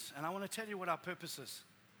 friends. And I want to tell you what our purpose is.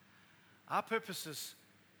 Our purpose is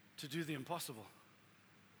to do the impossible.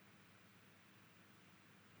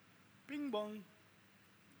 Bing bong.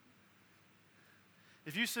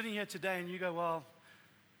 If you're sitting here today and you go, well,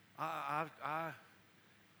 I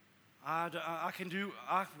can do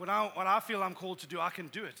what I feel I'm called to do, I can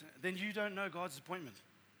do it, then you don't know God's appointment.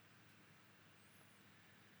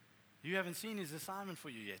 You haven't seen His assignment for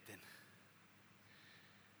you yet then.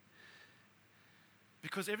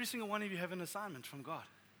 Because every single one of you have an assignment from God.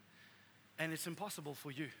 And it's impossible for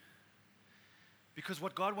you. Because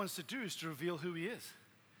what God wants to do is to reveal who He is.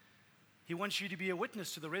 He wants you to be a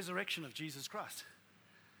witness to the resurrection of Jesus Christ.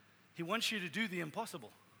 He wants you to do the impossible.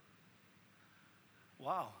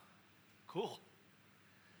 Wow, cool.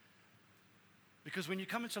 Because when you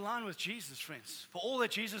come into line with Jesus, friends, for all that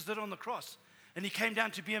Jesus did on the cross, and He came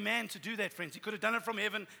down to be a man to do that, friends. He could have done it from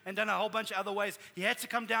heaven and done a whole bunch of other ways. He had to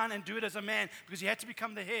come down and do it as a man because He had to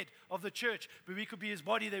become the head of the church. But we could be His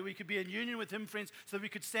body, that we could be in union with Him, friends, so that we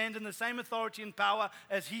could stand in the same authority and power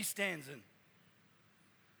as He stands in.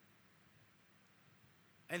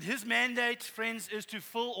 And His mandate, friends, is to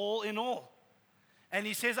fill all in all. And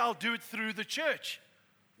He says, I'll do it through the church.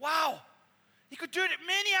 Wow. He could do it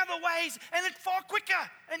many other ways and it's far quicker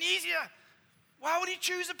and easier. Why would He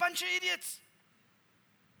choose a bunch of idiots?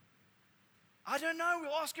 I don't know.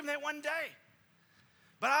 We'll ask Him that one day.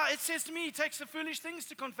 But it says to me, He takes the foolish things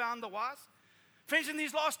to confound the wise. Friends, in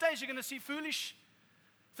these last days, you're going to see foolish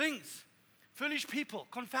things, foolish people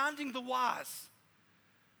confounding the wise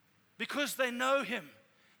because they know Him.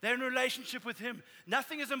 They're in a relationship with Him.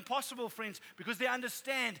 Nothing is impossible, friends, because they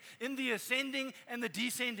understand in the ascending and the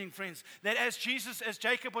descending, friends, that as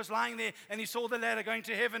Jacob was lying there and he saw the ladder going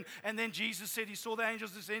to heaven, and then Jesus said he saw the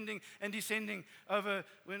angels ascending and descending over,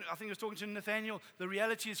 when I think he was talking to Nathaniel, the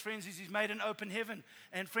reality is, friends, is He's made an open heaven.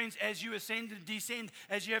 And friends, as you ascend and descend,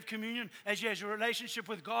 as you have communion, as you have your relationship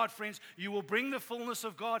with God, friends, you will bring the fullness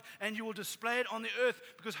of God and you will display it on the earth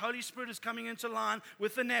because Holy Spirit is coming into line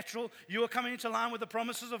with the natural. You are coming into line with the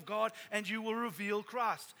promises of God, and you will reveal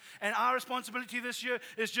Christ. And our responsibility this year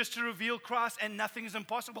is just to reveal Christ, and nothing is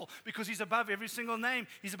impossible because He's above every single name.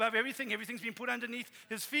 He's above everything. Everything's been put underneath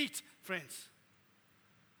His feet, friends.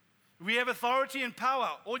 We have authority and power.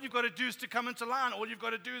 All you've got to do is to come into line. All you've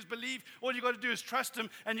got to do is believe. All you've got to do is trust Him,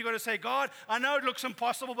 and you've got to say, God, I know it looks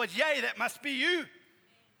impossible, but yay, that must be You.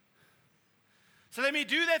 So let me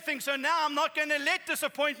do that thing. So now I'm not going to let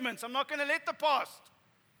disappointments. I'm not going to let the past.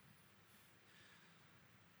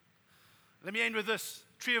 Let me end with this.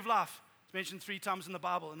 Tree of life. It's mentioned 3 times in the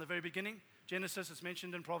Bible. In the very beginning, Genesis, it's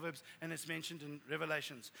mentioned in Proverbs, and it's mentioned in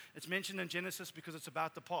Revelations. It's mentioned in Genesis because it's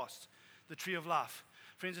about the past, the tree of life.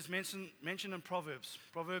 Friends, it's mentioned in Proverbs.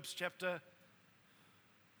 Proverbs chapter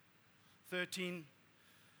 13,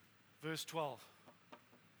 verse 12.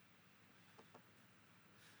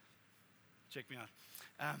 Check me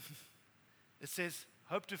out. It says,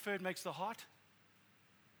 hope deferred makes the heart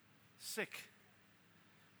sick,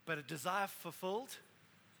 but a desire fulfilled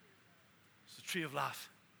is the tree of life.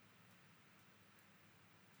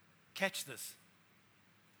 Catch this.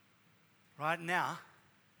 Right now,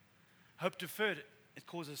 hope deferred, it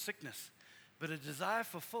causes sickness, but a desire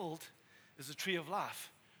fulfilled is the tree of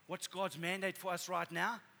life. What's God's mandate for us right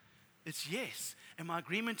now? It's yes. And my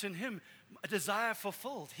agreement in Him, a desire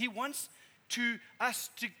fulfilled. He wants us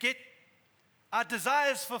to get our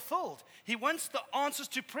desires fulfilled. He wants the answers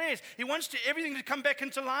to prayers. He wants everything to come back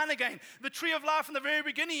into line again. The tree of life, from the very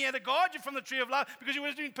beginning, he had to guard you from the tree of life because he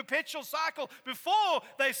was doing perpetual cycle. Before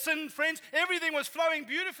they sinned, friends, everything was flowing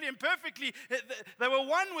beautifully and perfectly. They were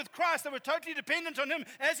one with Christ. They were totally dependent on him.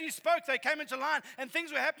 As he spoke, they came into line, and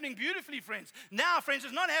things were happening beautifully, friends. Now, friends,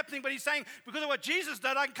 it's not happening, but he's saying, because of what Jesus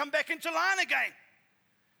did, I can come back into line again.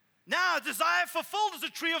 Now, desire fulfilled is the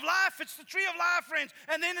tree of life. It's the tree of life, friends.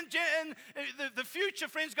 And then in the future,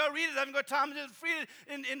 friends, go read it. I haven't got time to read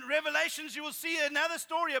it. In Revelations, you will see another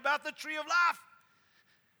story about the tree of life.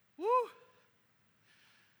 Woo!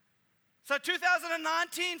 So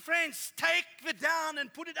 2019, friends, take the down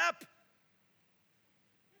and put it up.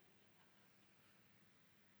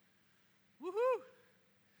 Woohoo!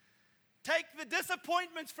 Take the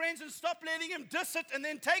disappointments, friends, and stop letting him diss it, and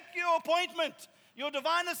then take your appointment. Your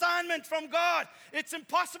divine assignment from God. It's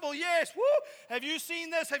impossible, yes. Woo! Have you seen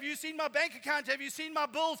this? Have you seen my bank account? Have you seen my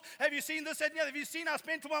bills? Have you seen this, that, and the other? Have you seen I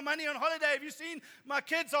spent all my money on holiday? Have you seen my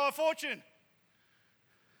kids are a fortune?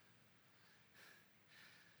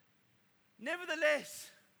 Nevertheless,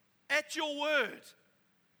 at your word.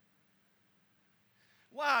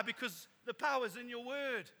 Why? Because the power is in your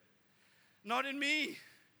word, not in me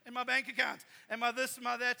and my bank account. And my this,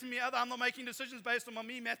 my that, and the other. I'm not making decisions based on my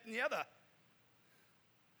me, Matt, and the other.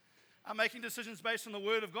 I'm making decisions based on the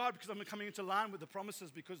word of God because I'm coming into line with the promises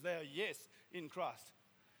because they are yes in Christ.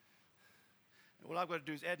 And all I've got to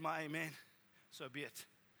do is add my amen. So be it.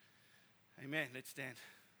 Amen. Let's stand.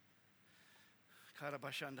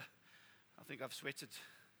 Karabashanda. I think I've sweated.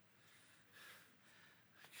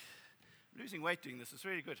 I'm losing weight doing this. It's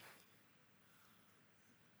really good.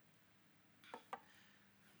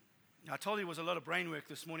 Now, I told you it was a lot of brain work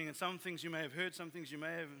this morning, and some things you may have heard, some things you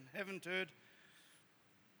may haven't heard.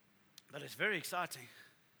 But it's very exciting.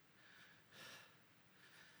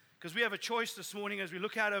 Because we have a choice this morning as we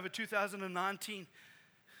look out over 2019.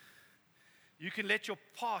 You can let your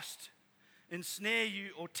past ensnare you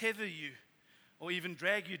or tether you or even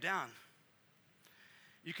drag you down.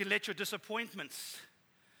 You can let your disappointments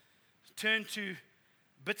turn to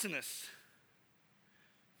bitterness.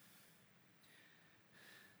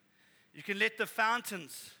 You can let the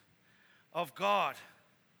fountains of God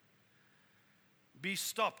be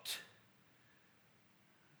stopped.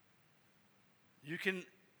 You can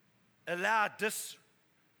allow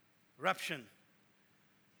disruption.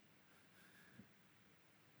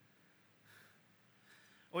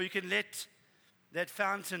 Or you can let that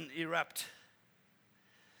fountain erupt.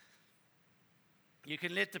 You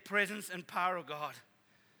can let the presence and power of God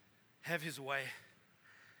have his way.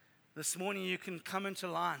 This morning you can come into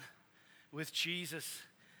line with Jesus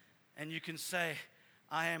and you can say,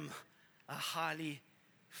 I am a highly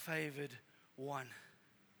favored one.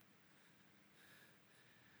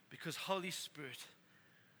 Because Holy Spirit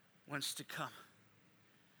wants to come.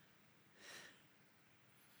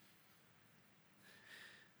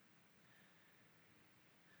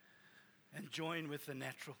 And join with the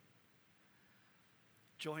natural.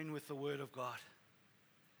 Join with the Word of God.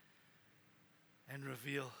 And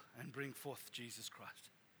reveal and bring forth Jesus Christ.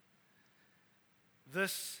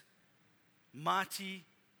 This mighty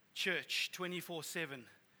church 24/7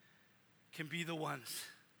 can be the ones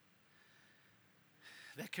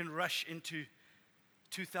that can rush into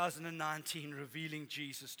 2019 revealing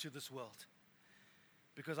Jesus to this world.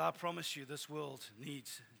 Because I promise you, this world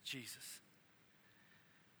needs Jesus.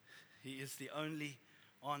 He is the only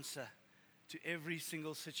answer to every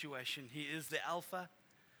single situation. He is the Alpha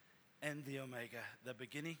and the Omega, the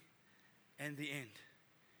beginning and the end.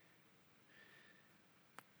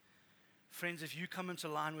 Friends, if you come into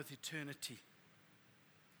line with eternity,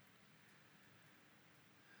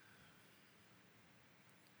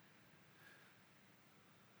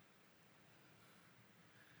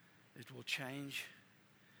 it will change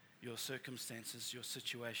your circumstances, your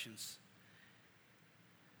situations,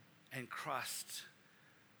 and Christ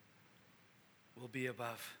will be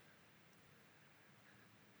above.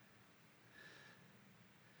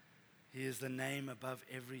 He is the name above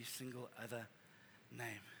every single other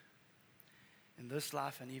name. In this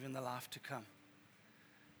life and even the life to come.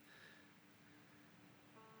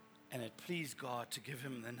 And it pleased God to give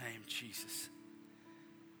him the name Jesus.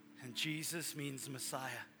 And Jesus means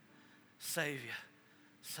Messiah, Savior,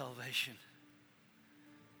 salvation.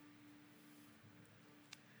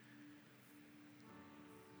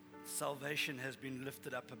 Salvation has been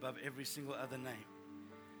lifted up above every single other name.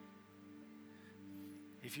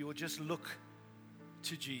 If you will just look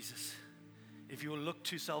to Jesus, if you will look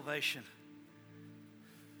to salvation,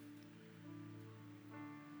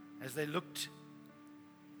 as they looked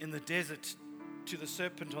in the desert to the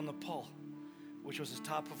serpent on the pole, which was a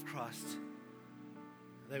type of Christ,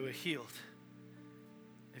 they were healed.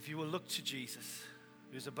 If you will look to Jesus,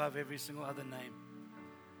 who's above every single other name,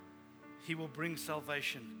 He will bring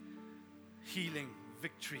salvation, healing,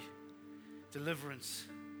 victory, deliverance.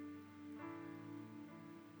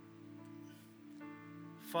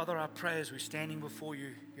 Father, I pray as we're standing before you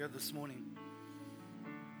here this morning,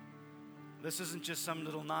 this isn't just some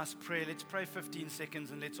little nice prayer. Let's pray 15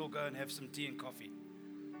 seconds and let's all go and have some tea and coffee.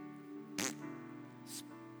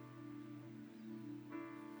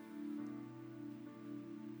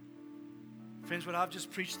 Friends, what I've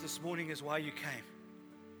just preached this morning is why you came.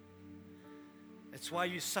 It's why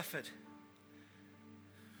you suffered.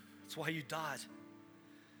 It's why you died.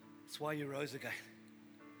 It's why you rose again.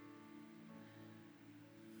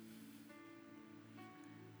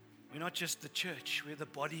 We're not just the church, we're the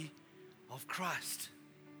body of Christ.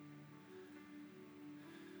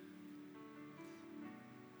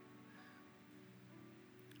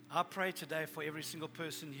 I pray today for every single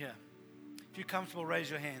person here. If you're comfortable, raise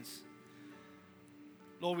your hands.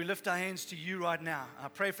 Lord, we lift our hands to you right now. I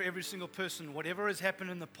pray for every single person, whatever has happened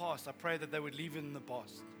in the past, I pray that they would leave it in the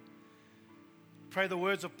past. Pray the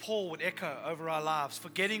words of Paul would echo over our lives,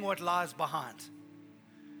 forgetting what lies behind,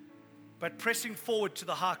 but pressing forward to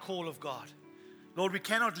the high call of God. Lord, we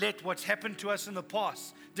cannot let what's happened to us in the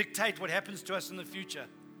past dictate what happens to us in the future.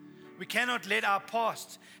 We cannot let our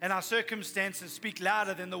past and our circumstances speak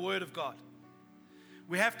louder than the Word of God.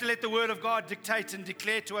 We have to let the Word of God dictate and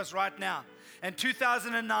declare to us right now. And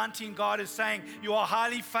 2019, God is saying, you are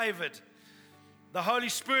highly favored. The Holy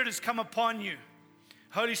Spirit has come upon you.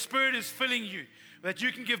 Holy Spirit is filling you, that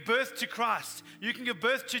you can give birth to Christ. You can give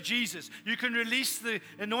birth to Jesus. You can release the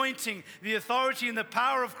anointing, the authority, and the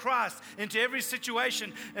power of Christ into every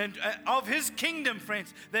situation. And of His kingdom,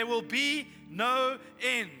 friends, there will be no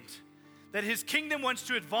end. That His kingdom wants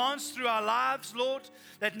to advance through our lives, Lord.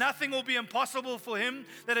 That nothing will be impossible for Him.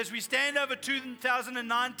 That as we stand over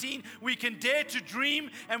 2019, we can dare to dream,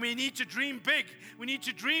 and we need to dream big. We need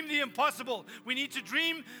to dream the impossible. We need to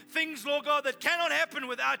dream things, Lord God, that cannot happen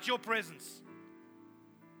without your presence.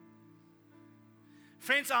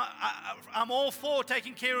 Friends, I'm all for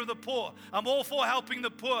taking care of the poor. I'm all for helping the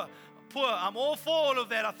poor. I'm all for all of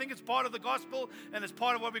that. I think it's part of the gospel and it's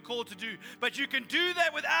part of what we're called to do. But you can do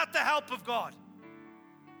that without the help of God.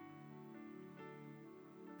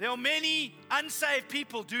 There are many unsaved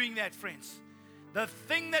people doing that, friends. The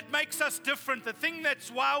thing that makes us different, the thing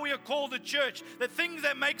that's why we are called a church, the thing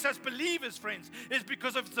that makes us believers, friends, is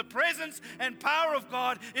because of the presence and power of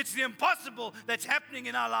God. It's the impossible that's happening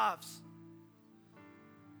in our lives.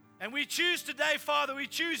 And we choose today, Father, we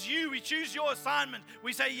choose you, we choose your assignment.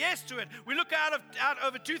 We say yes to it. We look out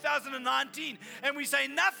over 2019 and we say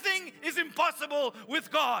nothing is impossible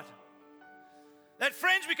with God. That,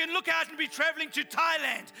 friends, we can look out and be traveling to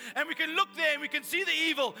Thailand and we can look there and we can see the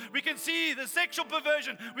evil. We can see the sexual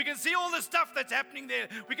perversion. We can see all the stuff that's happening there.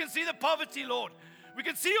 We can see the poverty, Lord. We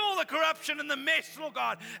can see all the corruption and the mess, Lord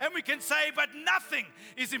God. And we can say, but nothing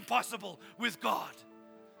is impossible with God.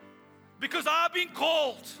 Because I've been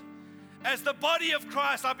called. As the body of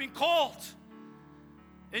Christ, I've been called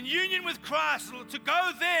in union with Christ to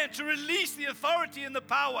go there to release the authority and the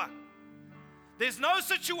power. There's no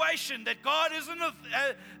situation that God isn't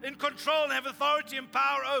in control and have authority and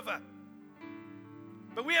power over.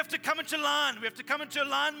 But we have to come into line. We have to come into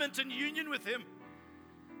alignment and union with Him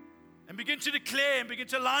and begin to declare and begin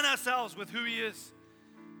to align ourselves with who He is.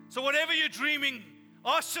 So whatever you're dreaming,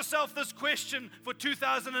 ask yourself this question for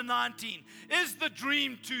 2019. Is the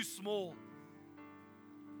dream too small?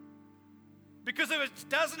 Because if it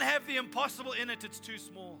doesn't have the impossible in it, it's too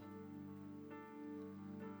small.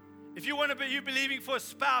 If you want to be, you're believing for a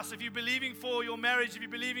spouse, if you're believing for your marriage, if you're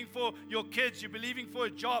believing for your kids, you're believing for a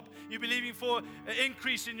job, you're believing for an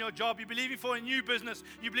increase in your job, you're believing for a new business,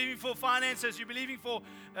 you're believing for finances, you're believing for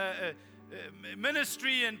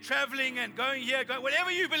ministry and traveling and going here, whatever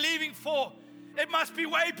you're believing for, it must be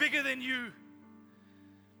way bigger than you.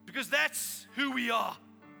 Because that's who we are.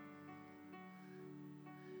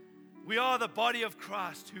 We are the body of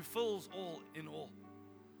Christ who fills all in all.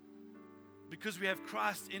 Because we have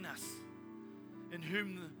Christ in us, in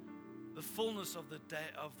whom the fullness of the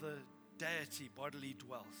deity bodily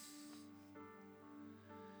dwells.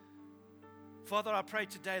 Father, I pray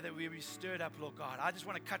today that we be stirred up, Lord God. I just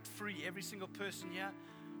want to cut free every single person here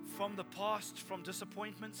from the past, from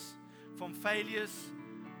disappointments, from failures,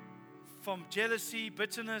 from jealousy,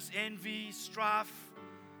 bitterness, envy, strife,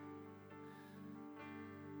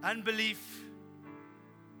 unbelief.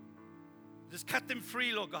 Just cut them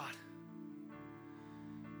free, Lord God.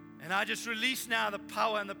 And I just release now the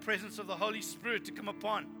power and the presence of the Holy Spirit to come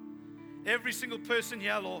upon Every single person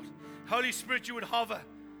here, Lord. Holy Spirit, you would hover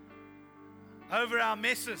over our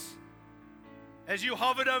messes as you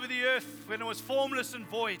hovered over the earth when it was formless and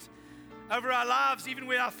void. Over our lives, even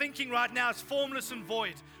when our thinking right now is formless and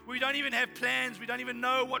void. We don't even have plans. We don't even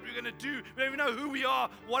know what we're going to do. We don't even know who we are,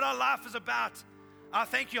 what our life is about. I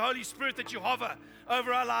thank you, Holy Spirit, that you hover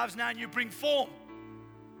over our lives now and you bring form.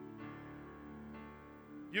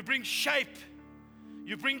 You bring shape.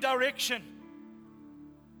 You bring direction.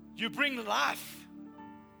 You bring life.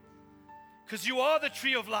 Because you are the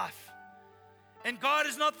tree of life. And God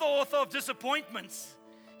is not the author of disappointments.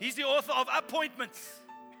 He's the author of appointments.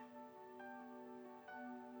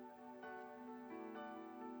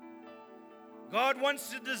 God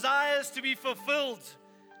wants the desires to be fulfilled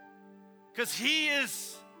because He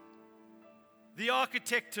is the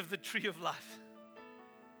architect of the tree of life.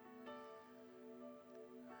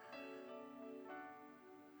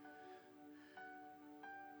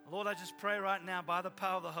 Lord, I just pray right now by the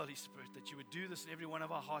power of the Holy Spirit that you would do this in every one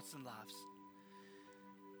of our hearts and lives.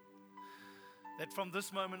 That from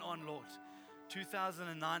this moment on, Lord,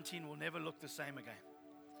 2019 will never look the same again.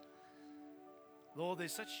 Lord,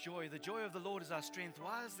 there's such joy. The joy of the Lord is our strength.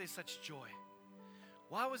 Why is there such joy?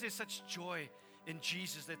 Why was there such joy in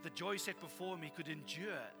Jesus that the joy set before me could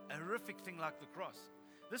endure a horrific thing like the cross?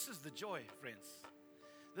 This is the joy, friends.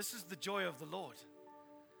 This is the joy of the Lord.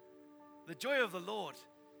 The joy of the Lord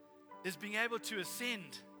is being able to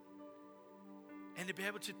ascend and to be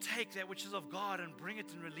able to take that which is of God and bring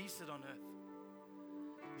it and release it on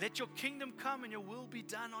earth. Let your kingdom come and your will be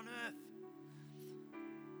done on earth.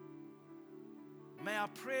 May our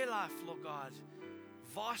prayer life, Lord God,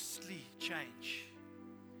 vastly change.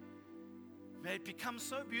 May it become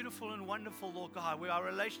so beautiful and wonderful, Lord God, where our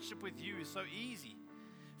relationship with you is so easy.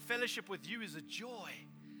 Fellowship with you is a joy.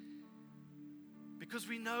 Because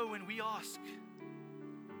we know when we ask,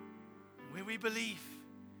 when we believe,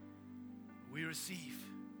 we receive.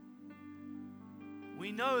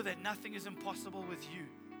 We know that nothing is impossible with you.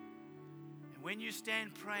 And when you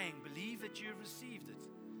stand praying, believe that you have received it.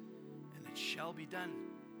 It shall be done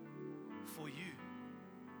for you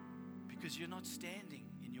because you're not standing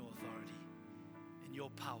in your authority, in your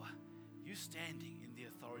power. You're standing in the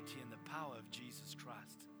authority and the power of Jesus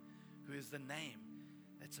Christ, who is the name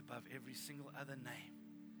that's above every single other name,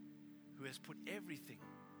 who has put everything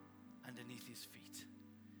underneath his feet.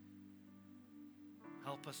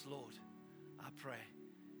 Help us, Lord, I pray,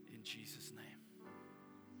 in Jesus' name.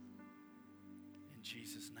 In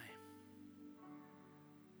Jesus' name.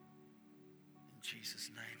 Jesus'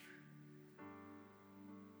 name.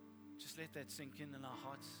 Just let that sink in our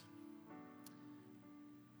hearts.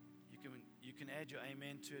 You can add your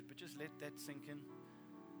amen to it, but just let that sink in.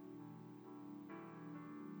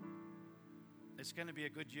 It's going to be a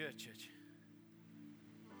good year, church.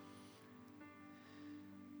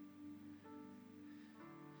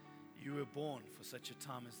 You were born for such a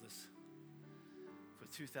time as this. For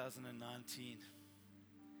 2019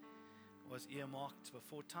 was earmarked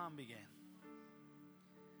before time began.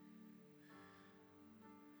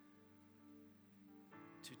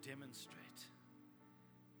 To demonstrate.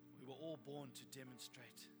 We were all born to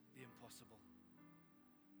demonstrate the impossible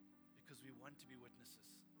because we want to be witnesses.